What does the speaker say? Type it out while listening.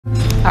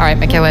All right,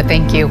 Michaela,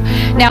 thank you.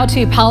 Now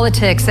to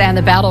politics and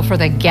the battle for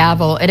the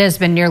gavel. It has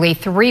been nearly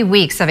 3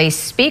 weeks of a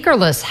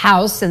speakerless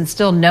House and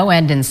still no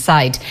end in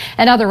sight.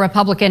 Another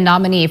Republican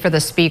nominee for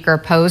the speaker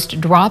post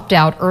dropped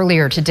out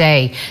earlier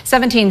today.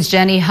 17's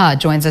Jenny Hutt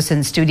joins us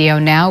in studio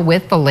now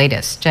with the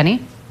latest.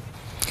 Jenny?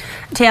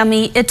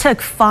 Tammy, it took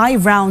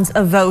 5 rounds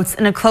of votes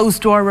in a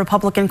closed-door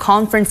Republican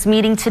conference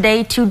meeting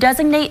today to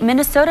designate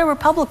Minnesota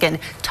Republican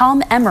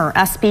Tom Emmer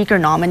as Speaker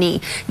nominee.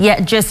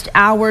 Yet just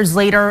hours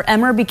later,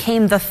 Emmer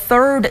became the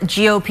 3rd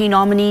GOP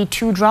nominee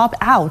to drop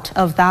out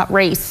of that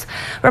race.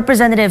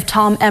 Representative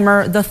Tom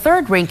Emmer, the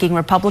 3rd-ranking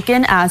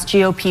Republican as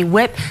GOP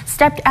whip,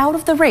 stepped out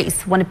of the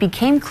race when it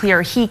became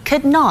clear he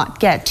could not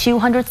get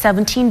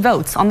 217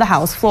 votes on the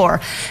House floor.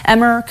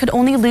 Emmer could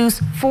only lose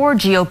 4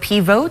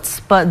 GOP votes,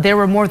 but there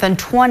were more than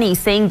 20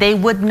 saying they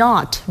would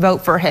not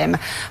vote for him.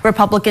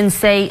 Republicans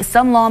say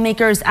some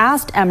lawmakers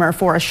asked Emmer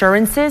for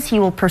assurances he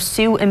will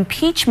pursue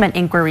impeachment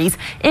inquiries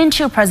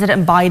into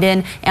President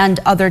Biden and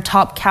other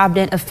top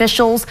cabinet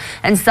officials,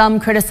 and some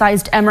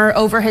criticized Emmer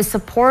over his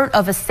support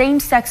of a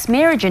same-sex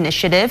marriage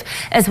initiative,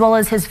 as well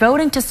as his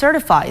voting to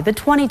certify the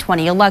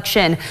 2020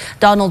 election.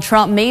 Donald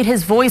Trump made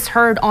his voice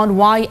heard on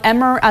why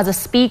Emmer as a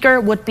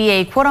speaker would be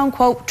a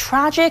quote-unquote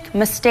tragic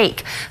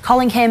mistake,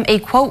 calling him a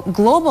quote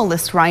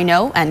globalist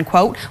rhino, end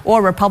quote,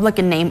 or Republican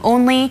name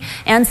only,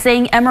 and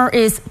saying Emmer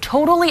is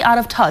totally out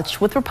of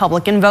touch with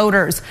Republican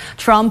voters.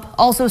 Trump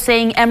also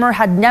saying Emmer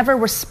had never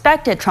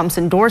respected Trump's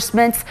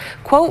endorsements,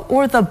 quote,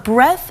 or the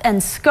breadth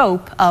and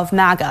scope of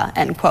MAGA,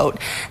 end quote.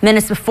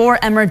 Minutes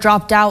before Emmer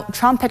dropped out,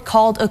 Trump had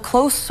called a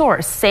close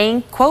source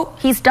saying, quote,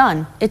 he's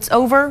done. It's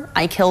over.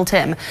 I killed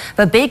him.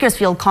 But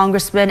Bakersfield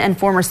Congressman and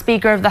former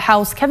Speaker of the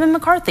House Kevin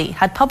McCarthy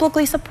had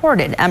publicly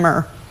supported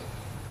Emmer.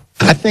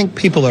 I think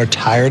people are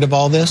tired of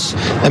all this.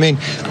 I mean,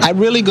 I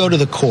really go to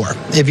the core.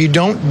 If you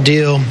don't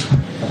deal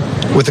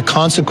with the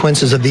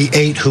consequences of the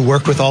 8 who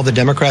worked with all the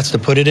Democrats to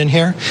put it in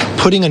here,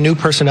 putting a new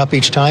person up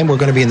each time, we're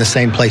going to be in the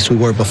same place we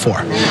were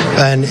before.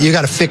 And you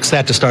got to fix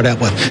that to start out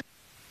with.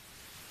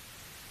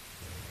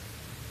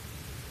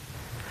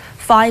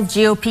 5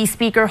 GOP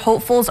speaker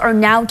hopefuls are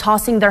now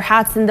tossing their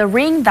hats in the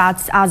ring.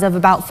 That's as of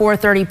about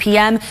 4:30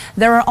 p.m.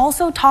 There are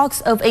also talks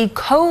of a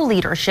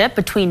co-leadership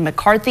between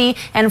McCarthy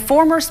and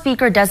former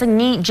Speaker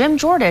designee Jim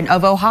Jordan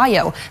of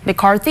Ohio.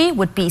 McCarthy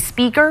would be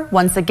Speaker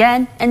once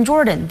again, and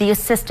Jordan the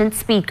Assistant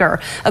Speaker.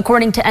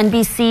 According to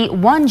NBC,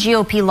 one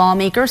GOP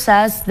lawmaker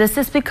says this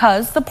is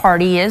because the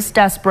party is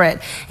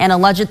desperate. And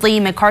allegedly,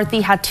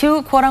 McCarthy had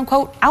 2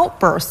 quote-unquote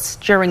outbursts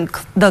during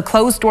the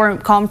closed-door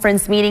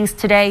conference meetings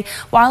today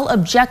while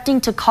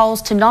objecting to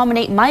calls to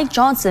nominate Mike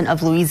Johnson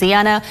of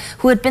Louisiana,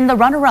 who had been the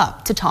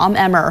runner-up to Tom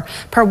Emmer.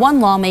 Per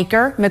one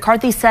lawmaker,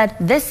 McCarthy said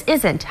this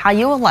isn't how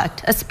you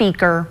elect a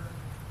speaker.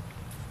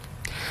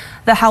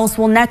 The House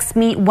will next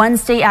meet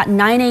Wednesday at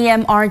 9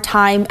 a.m. our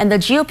time, and the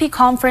GOP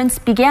conference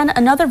began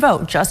another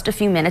vote just a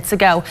few minutes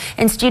ago.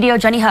 In studio,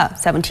 Jenny Hutt,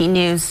 17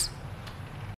 News.